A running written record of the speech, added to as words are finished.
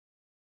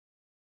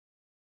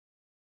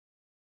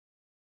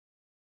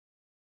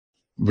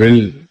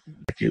ول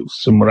کہ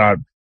اس سے مراد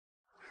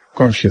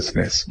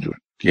کانشیسنیس جو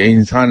کہ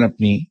انسان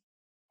اپنی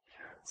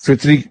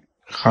فطری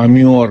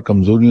خامیوں اور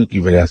کمزوریوں کی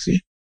وجہ سے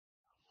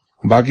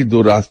باقی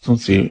دو راستوں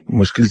سے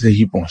مشکل سے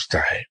ہی پہنچتا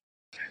ہے،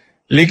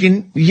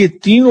 لیکن یہ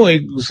تینوں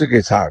ایک دوسرے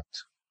کے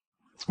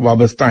ساتھ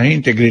وابستہ ہیں،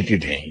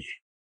 انٹیگریٹڈ ہیں۔ یہ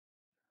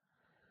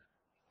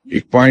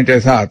ایک پوائنٹ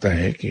ایسا آتا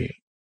ہے کہ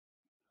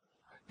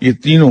یہ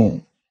تینوں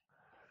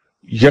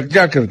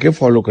یکجا کر کے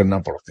فالو کرنا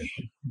پڑتے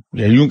ہیں،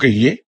 یا یوں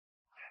کہیے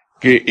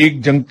کہ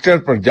ایک جنکچر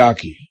پر جا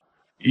کے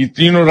یہ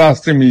تینوں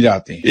راستے مل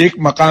جاتے ہیں۔ ایک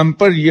مقام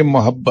پر یہ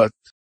محبت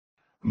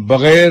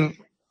بغیر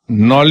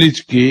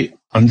نالج کے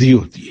اندھی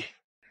ہوتی ہے،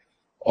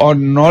 اور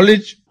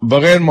نالج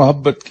بغیر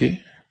محبت کے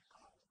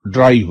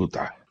ڈرائی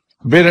ہوتا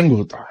ہے، بے رنگ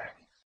ہوتا ہے۔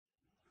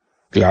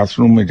 کلاس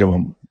روم میں جب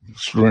ہم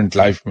اسٹوڈنٹ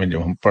لائف میں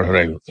جب ہم پڑھ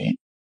رہے ہوتے ہیں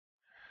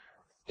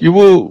کہ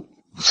وہ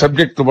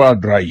سبجیکٹ تو بڑا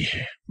ڈرائی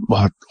ہے،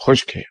 بہت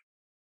خشک ہے،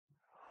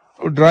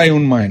 اور ڈرائی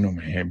ان معنوں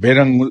میں ہے، بے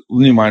رنگ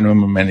انہی معنوں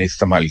میں نے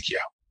استعمال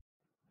کیا۔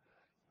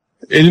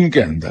 علم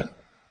کے اندر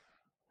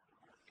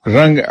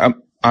رنگ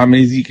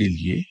آمیزی کے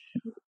لیے،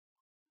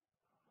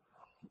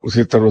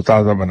 اسے تر و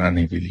تازہ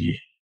بنانے کے لیے،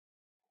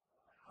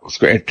 اس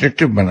کو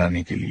اٹریکٹیو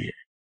بنانے کے لیے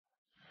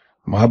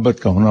محبت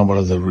کا ہونا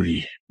بڑا ضروری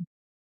ہے۔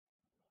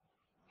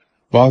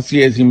 بہت سی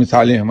ایسی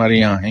مثالیں ہمارے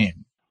یہاں ہیں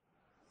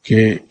کہ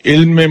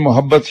علم میں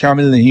محبت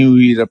شامل نہیں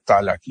ہوئی رب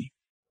تعالیٰ کی،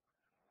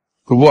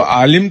 تو وہ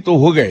عالم تو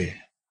ہو گئے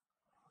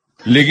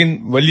لیکن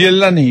ولی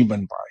اللہ نہیں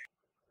بن پائے۔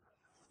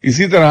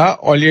 اسی طرح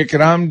اولیاء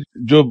کرام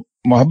جو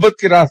محبت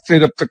کے راستے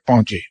رب تک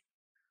پہنچے،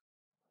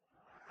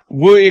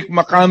 وہ ایک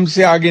مقام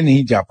سے آگے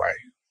نہیں جا پائے،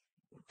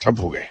 ٹھپ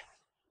ہو گئے۔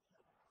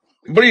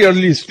 بڑی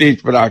ارلی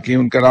سٹیج پر آ کے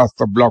ان کا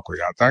راستہ بلاک ہو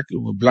جاتا ہے کہ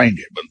وہ بلائنڈ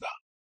ہے بندہ۔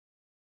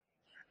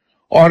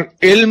 اور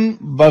علم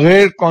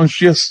بغیر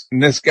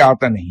کانشیسنس کے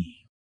آتا نہیں۔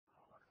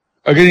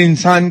 اگر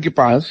انسان کے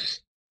پاس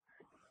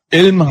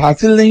علم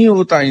حاصل نہیں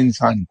ہوتا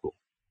انسان کو،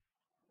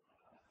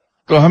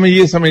 تو ہمیں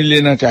یہ سمجھ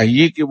لینا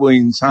چاہیے کہ وہ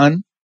انسان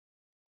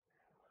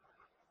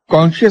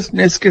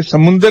کانشیسنس کے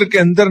سمندر کے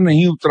اندر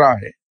نہیں اترا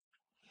ہے،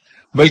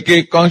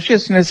 بلکہ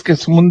کانشیسنس کے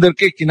سمندر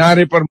کے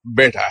کنارے پر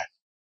بیٹھا ہے۔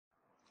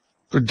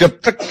 تو جب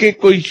تک کہ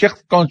کوئی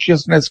شخص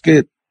کانشیسنس کے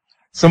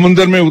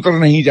سمندر میں اتر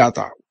نہیں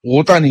جاتا،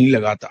 غوطہ نہیں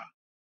لگاتا،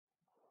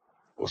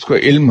 اس کو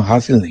علم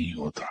حاصل نہیں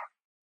ہوتا۔